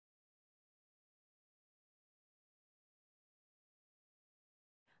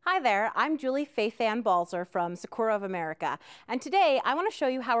Hi there, I'm Julie Fei-Fan Balzer from Sakura of America, and today I want to show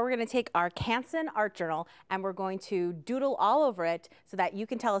you how we're going to take our Canson art journal and we're going to doodle all over it so that you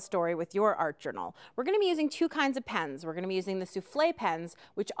can tell a story with your art journal. We're going to be using two kinds of pens. We're going to be using the Souffle pens,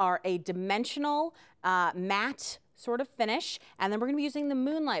 which are a dimensional matte sort of finish, and then we're going to be using the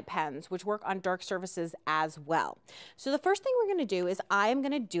Moonlight pens, which work on dark surfaces as well. So the first thing we're going to do is I am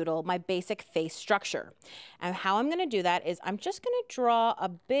going to doodle my basic face structure. And how I'm going to do that is I'm just going to draw a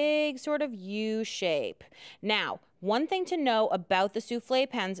big sort of U shape. Now, one thing to know about the Souffle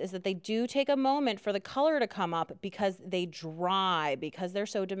pens is that they do take a moment for the color to come up because they dry, because they're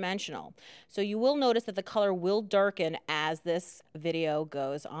so dimensional. So you will notice that the color will darken as this video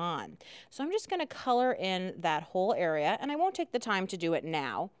goes on. So I'm just going to color in that whole area, and I won't take the time to do it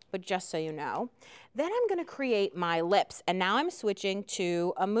now, but just so you know. Then I'm going to create my lips, and now I'm switching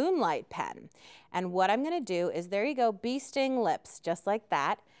to a Moonlight pen. And what I'm going to do is, there you go, bee sting lips, just like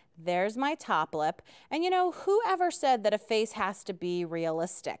that. There's my top lip. And you know, whoever said that a face has to be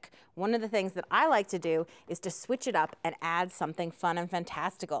realistic? One of the things that I like to do is to switch it up and add something fun and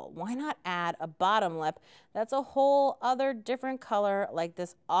fantastical. Why not add a bottom lip that's a whole other different color, like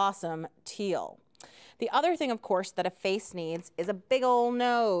this awesome teal? The other thing, of course, that a face needs is a big old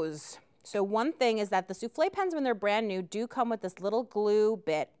nose. So one thing is that the Souffle pens, when they're brand new, do come with this little glue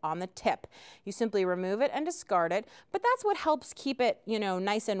bit on the tip. You simply remove it and discard it, but that's what helps keep it, you know,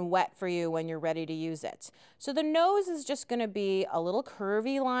 nice and wet for you when you're ready to use it. So the nose is just going to be a little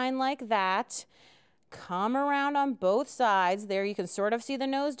curvy line like that. Come around on both sides. There you can sort of see the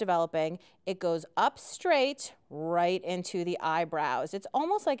nose developing. It goes up straight right into the eyebrows. It's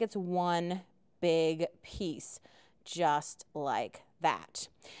almost like it's one big piece, just like that.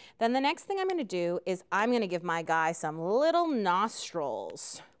 Then the next thing I'm going to do is I'm going to give my guy some little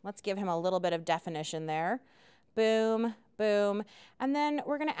nostrils. Let's give him a little bit of definition there. Boom, boom. And then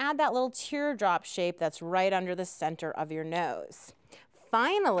we're going to add that little teardrop shape that's right under the center of your nose.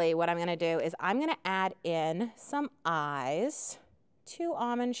 Finally, what I'm going to do is I'm going to add in some eyes, two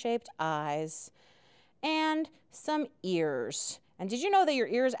almond-shaped eyes, and some ears. And did you know that your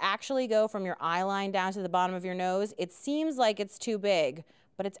ears actually go from your eye line down to the bottom of your nose? It seems like it's too big,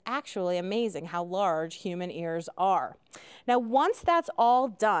 but it's actually amazing how large human ears are. Now, once that's all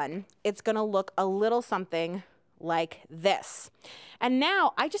done, it's going to look a little something like this. And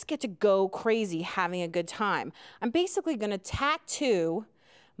now I just get to go crazy having a good time. I'm basically going to tattoo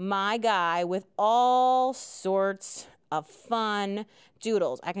my guy with all sorts of fun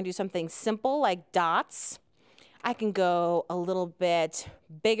doodles. I can do something simple like dots. I can go a little bit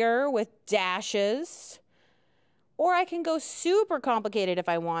bigger with dashes, or I can go super complicated if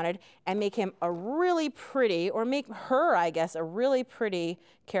I wanted and make him a really pretty, or make her, I guess, a really pretty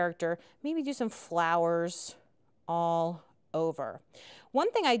character. Maybe do some flowers all over.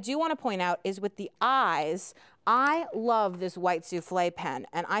 One thing I do want to point out is with the eyes, I love this white Souffle pen,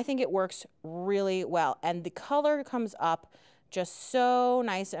 and I think it works really well. And the color comes up just so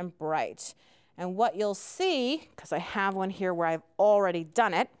nice and bright. And what you'll see, because I have one here where I've already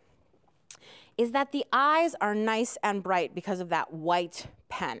done it, is that the eyes are nice and bright because of that white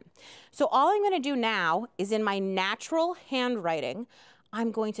pen. So all I'm going to do now is, in my natural handwriting,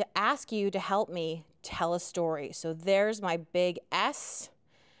 I'm going to ask you to help me tell a story. So there's my big S,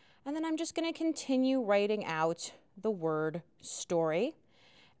 and then I'm just going to continue writing out the word story,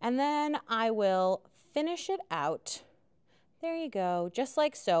 and then I will finish it out. There you go, just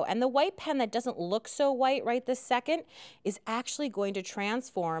like so. And the white pen that doesn't look so white right this second is actually going to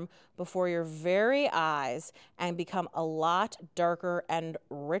transform before your very eyes and become a lot darker and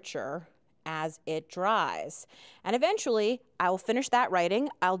richer as it dries. And eventually, I'll finish that writing.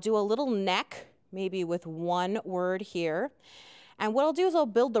 I'll do a little neck, maybe with one word here. And what I'll do is I'll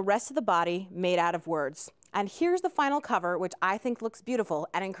build the rest of the body made out of words. And here's the final cover, which I think looks beautiful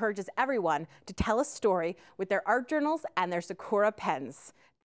and encourages everyone to tell a story with their art journals and their Sakura pens.